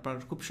আপনার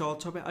খুব সহজ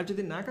হবে। আর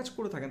যদি না কাজ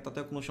করে থাকেন তাতে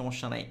কোনো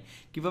সমস্যা নাই,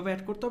 কীভাবে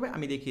অ্যাড করতে হবে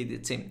আমি দেখিয়ে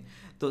দিচ্ছি।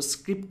 তো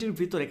স্ক্রিপ্টের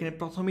ভিতরে এখানে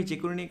প্রথমেই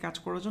jQuery নিয়ে কাজ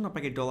করার জন্য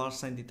আপনাকে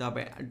 $সাইন দিতে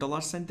হবে।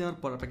 $সাইন দেওয়ার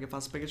পর আপনাকে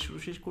ফার্স্ট প্যাকেজ শুরু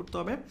শেষ করতে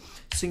হবে,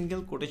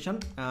 সিঙ্গেল কোটেশন,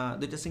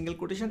 দুইটা সিঙ্গেল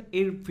কোটেশন,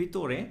 এর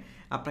ভিতরে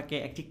আপনাকে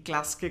একটি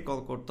ক্লাসকে কল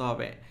করতে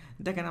হবে।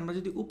 দেখেন আমরা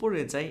যদি উপরে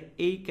যাই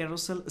এই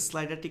ক্যারোসেল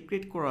স্লাইডারটি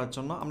ক্রিয়েট করার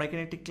জন্য আমরা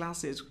এখানে একটি ক্লাস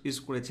ইউজ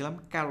করেছিলাম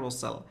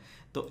ক্যারোসেল।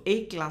 তো এই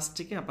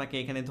ক্লাসটিকে আপনাকে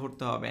এখানে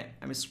ধরতে হবে।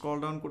 আমি স্ক্রল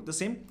ডাউন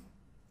করতেছি,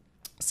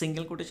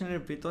 সিঙ্গেল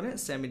কোটেশনের ভিতরে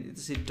আমি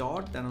দিতেছি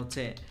ডট দেন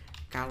হচ্ছে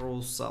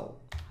ক্যারোসেল।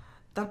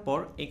 তারপর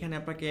এখানে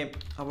আপনাকে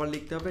আবার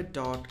লিখতে হবে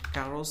ডট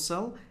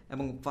ক্যারোসেল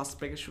এবং ফার্স্ট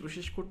ব্র্যাকেট শুরু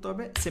শেষ করতে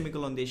হবে,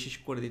 সেমিকোলন দিয়ে শেষ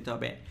করে দিতে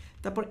হবে।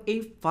 তারপর এই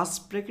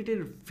ফার্স্ট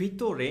ব্র্যাকেটের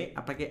ভিতরে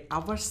আপনাকে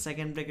আবার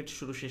সেকেন্ড ব্র্যাকেট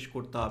শুরু শেষ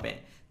করতে হবে।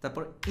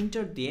 তারপর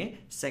ইন্টার দিয়ে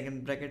সেকেন্ড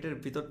ব্র্যাকেটের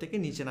ভিতর থেকে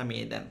নিচে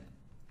নামিয়ে দেন।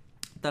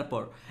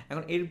 তারপর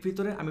এখন এর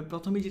ভিতরে আমি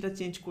প্রথমেই যেটা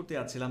চেঞ্জ করতে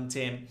যাচ্ছিলাম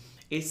যে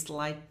এই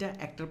স্লাইডটা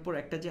একটার পর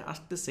একটা যে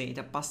আসতেছে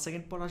এটা 5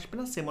 সেকেন্ড পর আসবে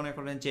না, সে মনে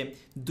করেন যে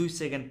 2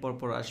 সেকেন্ড পর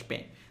পর আসবে।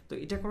 তো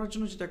এটা করার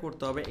জন্য যেটা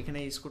করতে হবে এখানে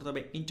ইউজ করতে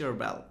হবে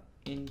ইন্টারভ্যাল,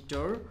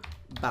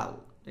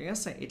 ঠিক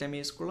আছে, এটা আমি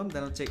ইউজ করলাম।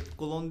 দেন হচ্ছে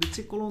কোলন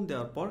দিচ্ছি, কোলন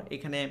দেওয়ার পর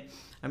এখানে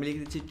আমি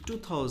লিখে দিচ্ছি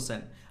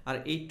 2000, আর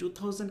এই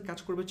 2000 কাজ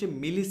করবে হচ্ছে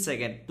মিলি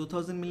সেকেন্ড,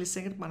 2000 মিলি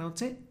সেকেন্ড মানে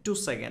হচ্ছে 2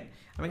 সেকেন্ড।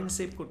 আমি এখানে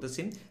সেভ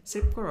করতেছি।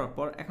 সেভ করার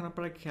পর এখন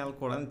আপনারা খেয়াল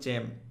করেন যে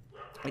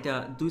এটা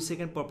 2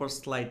 সেকেন্ড পর পর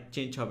স্লাইড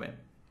চেঞ্জ হবে।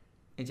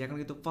 এই যে এখন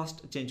কিন্তু ফার্স্ট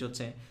চেঞ্জ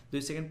হচ্ছে,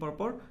 2 সেকেন্ড পর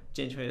পর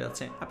চেঞ্জ হয়ে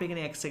যাচ্ছে। আপনি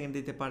এখানে 1 সেকেন্ড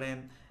দিতে পারেন,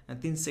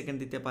 3 সেকেন্ড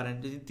দিতে পারেন।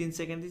 যদি 3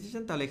 সেকেন্ড দিতে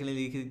চান তাহলে এখানে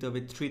লিখে দিতে হবে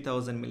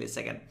 3000 মিলি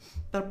সেকেন্ড।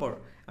 তারপর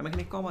আমি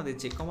এখানে কমা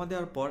দিচ্ছি, কমা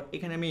দেওয়ার পর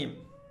এখানে আমি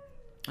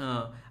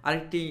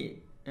আরেকটু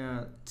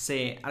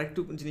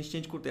জিনিস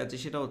চেঞ্জ করতে যাচ্ছি।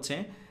 সেটা হচ্ছে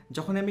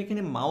যখন আমি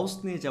এখানে মাউস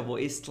নিয়ে যাব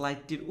এই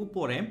স্লাইডটির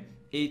উপরে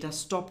এইটা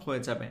স্টপ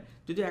হয়ে যাবে,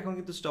 যদিও এখন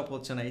কিন্তু স্টপ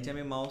হচ্ছে না। এই যে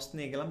আমি মাউস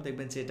নিয়ে গেলাম,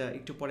 দেখবেন যে এটা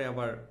একটু পরে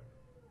আবার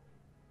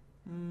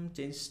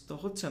চেঞ্জ তো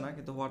হচ্ছে না,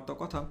 কিন্তু হওয়ার তো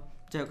কথা।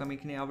 যাই হোক আমি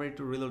এখানে আবার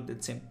একটু রিলোড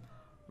দিচ্ছি,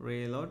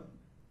 রিলোড,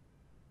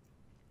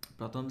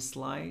 প্রথম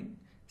slide,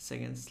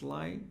 second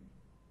slide,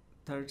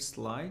 third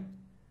slide,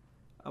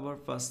 আবার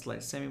ফার্স্ট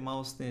স্লাইড। আমি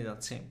মাউস নিয়ে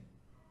যাচ্ছি,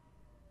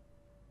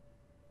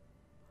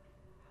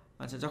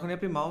 আচ্ছা, যখন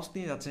আপনি মাউস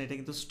নিয়ে যাচ্ছেন এটা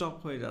কিন্তু স্টপ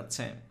হয়ে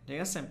যাচ্ছে, ঠিক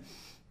আছে?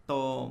 তো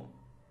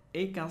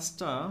এই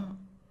কাজটা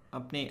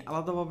আপনি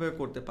আলাদাভাবে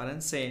করতে পারেন।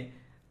 সে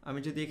আমি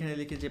যদি এখানে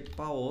লিখি যে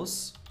পাউস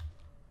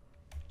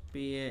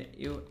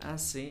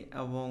PAUSE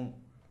এবং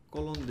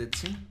কলন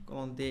দিচ্ছি,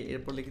 কলন দিয়ে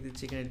এরপর লিখে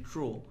দিচ্ছি এখানে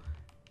ট্রু,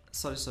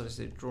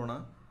 সরি ট্রু না,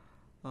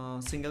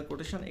 সিঙ্গেল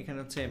কোটেশন, এখানে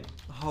হচ্ছে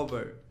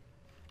হভার,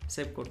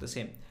 সেভ করতেছি।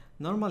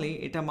 নর্মালি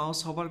এটা মাউস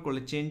হভার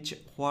করলে চেঞ্জ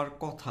হওয়ার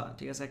কথা,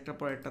 ঠিক আছে, একটার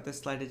পর একটাতে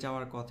স্লাইডে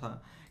যাওয়ার কথা,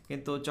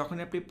 কিন্তু যখন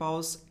আপনি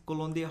পাউস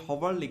কোলন দিয়ে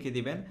হভার লিখে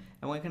দিবেন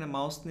এবং এখানে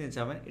মাউস নিয়ে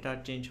যাবেন, এটা আর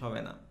চেঞ্জ হবে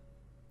না,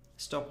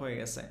 স্টপ হয়ে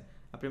গেছে।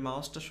 আপনি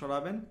মাউসটা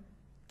সরাবেন,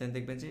 দেন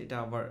দেখবেন যে এটা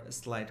আবার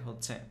স্লাইড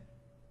হচ্ছে।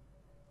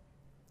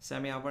 সে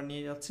আমি আবার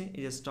নিয়ে যাচ্ছি,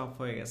 এই যে স্টপ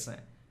হয়ে গেছে।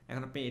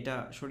 এখন আপনি এটা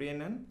সরিয়ে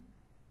নেন,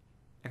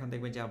 এখন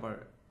দেখবেন যে আবার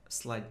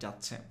স্লাইড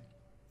যাচ্ছে।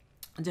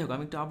 যাই হোক,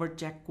 আমি একটু আবার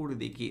চেক করে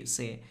দেখি।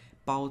 সে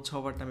পাউচ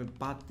হওয়ারটা আমি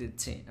বাদ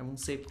দিচ্ছি এবং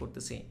সেভ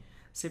করতেছি।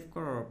 সেভ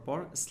করার পর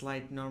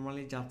স্লাইড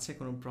নর্মালি যাচ্ছে,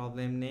 কোনো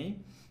প্রবলেম নেই।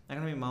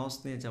 এখন আমি মাউস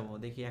নিয়ে যাব,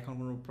 দেখি এখন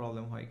কোনো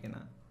প্রবলেম হয়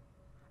কিনা।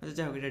 আচ্ছা,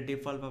 যাই হোক, এটা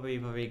ডিফল্টভাবে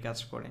এইভাবেই কাজ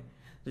করে।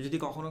 তো যদি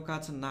কখনো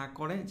কাজ না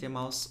করে, যে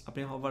মাউস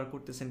আপনি হভার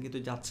করতেছেন কিন্তু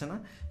যাচ্ছে না,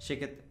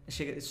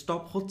 সেক্ষেত্রে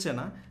স্টপ হচ্ছে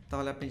না,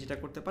 তাহলে আপনি যেটা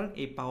করতে পারেন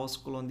এই পাউস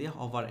কোলন দিয়ে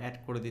হভার অ্যাড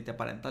করে দিতে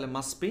পারেন। তাহলে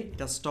মাস্ট বি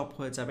এটা স্টপ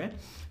হয়ে যাবে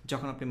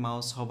যখন আপনি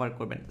মাউস হভার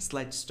করবেন,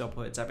 স্লাইড স্টপ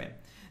হয়ে যাবে।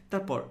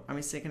 তারপর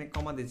আমি সেখানে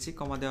কমা দিচ্ছি,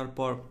 কমা দেওয়ার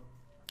পর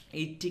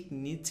এই ঠিক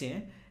নিচে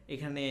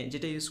এখানে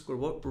যেটা ইউজ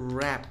করব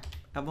র্যাপ,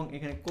 এবং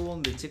এখানে কোলন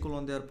দিচ্ছি,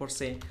 কোলন দেওয়ার পর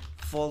সে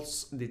ফলস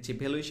দিচ্ছি,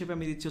 ভ্যালু হিসেবে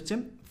আমি দিচ্ছি হচ্ছে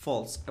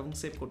ফলস এবং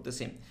সেভ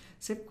করতেছি।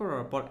 সেভ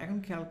করার পর এখন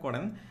খেয়াল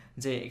করেন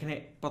যে এখানে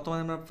প্রথমে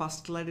আমরা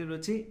ফার্স্ট স্লাইডে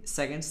রয়েছি,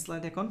 সেকেন্ড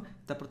স্লাইড এখন,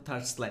 তারপর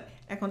থার্ড স্লাইড।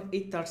 এখন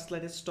এই থার্ড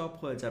স্লাইডে স্টপ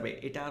হয়ে যাবে,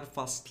 এটা আর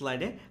ফার্স্ট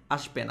স্লাইডে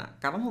আসবে না,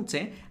 কারণ হচ্ছে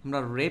আমরা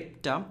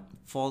রেপটা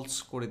ফলস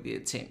করে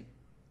দিয়েছি।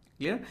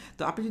 ক্লিয়ার?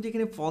 তো আপনি যদি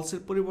এখানে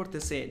ফলসের পরিবর্তে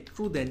সে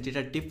ট্রু দেন,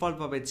 যেটা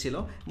ডিফল্টভাবে ছিল,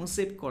 এবং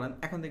সেভ করেন,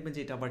 এখন দেখবেন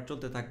যে এটা আবার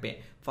চলতে থাকবে।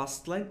 First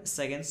slide,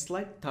 second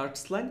slide, third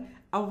slide,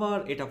 আবার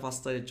এটা ফার্স্ট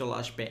স্লাইডে চলে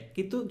আসবে।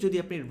 কিন্তু যদি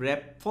আপনি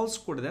র্যাপ ফলস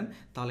করে দেন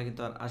তাহলে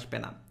কিন্তু আর আসবে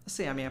না।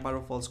 সে আমি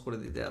আবারও ফলস করে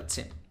দিতে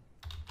যাচ্ছি।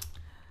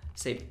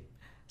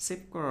 সেভ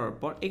করার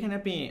পর এখানে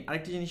আপনি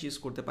আরেকটি জিনিস ইউজ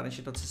করতে পারেন,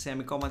 সেটা হচ্ছে সে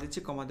আমি কমা দিচ্ছি,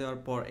 কমা দেওয়ার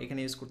পর এখানে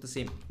ইউজ করতেছি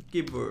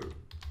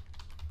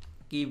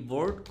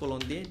কিবোর্ড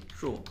কোলন দিয়ে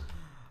ট্রু।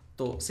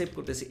 তো সেভ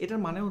করতেছি।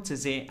 এটার মানে হচ্ছে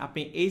যে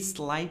আপনি এই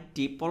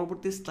স্লাইডটি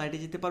পরবর্তী স্লাইডে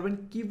যেতে পারবেন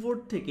কিবোর্ড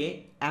থেকে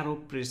অ্যারো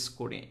প্রেস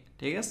করে,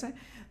 ঠিক আছে?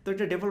 তো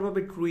এটা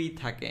ডিফল্টভাবে ট্রুই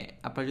থাকে।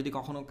 আপনার যদি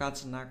কখনো কাজ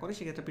না করে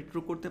সেক্ষেত্রে আপনি ট্রু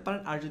করতে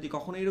পারেন। আর যদি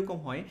কখনো এরকম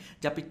হয়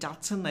যে আপনি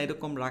চাচ্ছেন না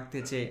এরকম রাখতে,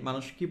 যে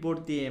মানুষ কিবোর্ড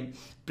দিয়ে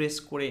প্রেস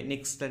করে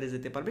নেক্সট স্লাইডে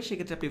যেতে পারবে,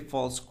 সেক্ষেত্রে আপনি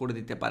ফলস করে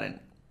দিতে পারেন।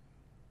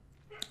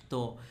 তো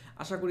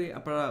আশা করি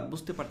আপনারা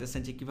বুঝতে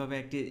পারতেছেন যে কীভাবে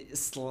একটি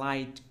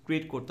স্লাইড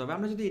ক্রিয়েট করতে হবে।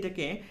 আমরা যদি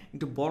এটাকে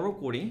একটু বড়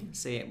করি,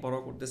 সে বড়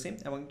করতেছি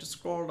এবং একটু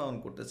স্ক্রল ডাউন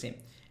করতেছি,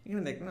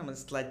 এখানে দেখবেন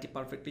আমাদের স্লাইডটি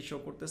পারফেক্টলি শো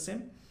করতেছে।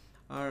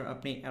 আর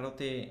আপনি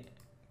অ্যারোতে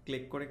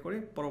ক্লিক করে করে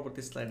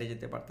পরবর্তী স্লাইডে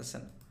যেতে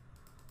পারতেছেন।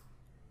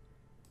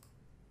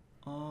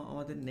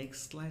 আমাদের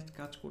নেক্সট স্লাইড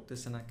কাজ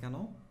করতেছে না কেন?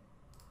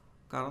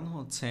 কারণ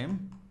হচ্ছে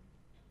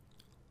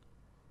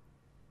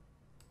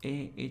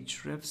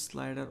href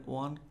slider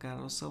 1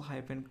 carousel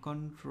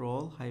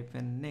control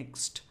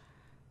next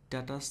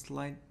data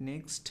slide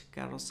next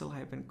carousel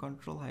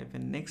control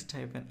next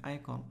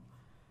icon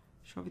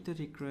সবই তো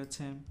ঠিক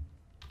রয়েছে।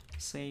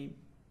 সেই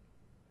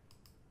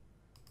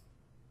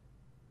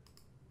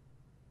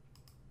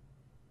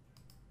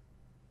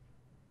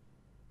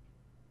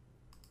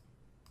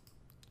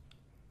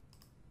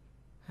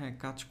হ্যাঁ,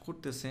 কাজ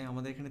করতেছে।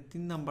 আমাদের এখানে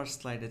 3 নাম্বার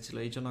স্লাইডে ছিল,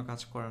 এই জন্য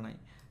কাজ করা নাই।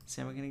 সে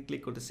আমি এখানে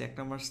ক্লিক করতেছি, 1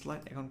 নাম্বার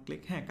স্লাইড, এখন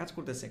ক্লিক, হ্যাঁ কাজ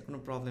করতেছে, কোনো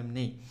প্রবলেম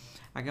নেই।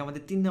 আগে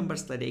আমাদের 3 নাম্বার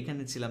স্লাইডে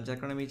এখানে ছিলাম, যার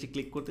কারণে আমি এই যে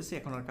ক্লিক করতেছি,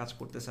 এখন আর কাজ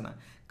করতেছে না,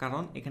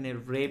 কারণ এখানে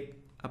রেপ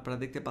আপনারা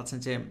দেখতে পাচ্ছেন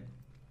যে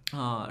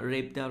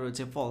রেপ দেওয়া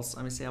রয়েছে ফলস।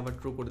 আমি সে আবার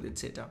ট্রু করে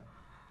দিচ্ছি, এটা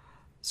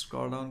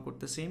স্ক্রল ডাউন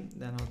করতেছি,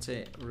 দেন হচ্ছে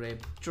রেপ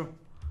ট্রু।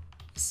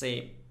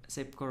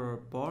 সেভ করার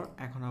পর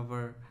এখন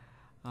আবার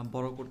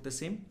বড়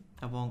করতেছি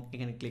এবং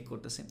এখানে ক্লিক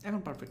করতেছি, এখন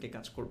পারফেক্টলি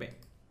কাজ করবে।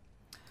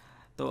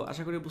 তো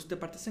আশা করি বুঝতে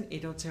পারতেছেন,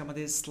 এটা হচ্ছে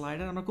আমাদের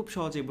স্লাইডার। আমরা খুব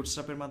সহজেই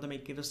বুটস্ট্র্যাপের মাধ্যমে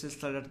ক্যারোসেল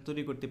স্লাইডার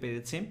তৈরি করতে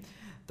পেরেছি।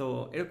 তো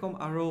এরকম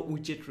আরও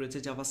উইজেট রয়েছে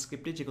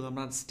জাভাস্ক্রিপ্টে, যেগুলো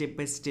আমরা স্টেপ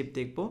বাই স্টেপ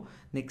দেখব।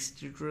 নেক্সট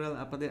টিউটোরিয়াল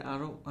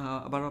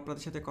আবারও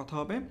আপনাদের সাথে কথা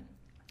হবে।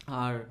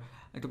 আর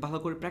একটু ভালো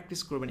করে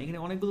প্র্যাকটিস করবেন। এখানে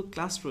অনেকগুলো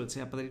ক্লাস রয়েছে,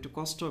 আপনাদের একটু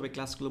কষ্ট হবে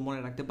ক্লাসগুলো মনে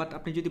রাখতে, বাট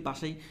আপনি যদি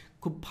বাসায়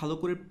খুব ভালো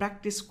করে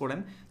প্র্যাকটিস করেন,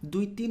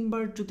 2-3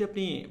 বার যদি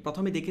আপনি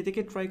প্রথমে দেখে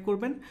দেখে ট্রাই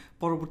করবেন,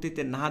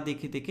 পরবর্তীতে না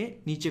দেখে দেখে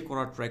নিচে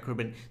করার ট্রাই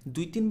করবেন,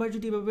 2-3 বার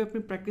যদি এভাবে আপনি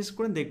প্র্যাকটিস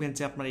করেন, দেখবেন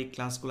যে আপনার এই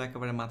ক্লাসগুলো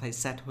একেবারে মাথায়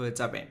সেট হয়ে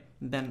যাবে,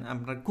 দেন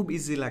আপনার খুব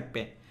ইজি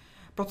লাগবে।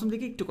 প্রথম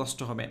দিকে একটু কষ্ট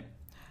হবে।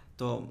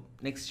 তো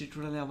নেক্সট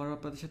টিউটোরিয়ালে আবারও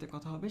আপনাদের সাথে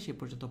কথা হবে, সে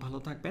পর্যন্ত ভালো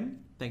থাকবেন।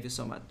 Thank you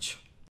so much.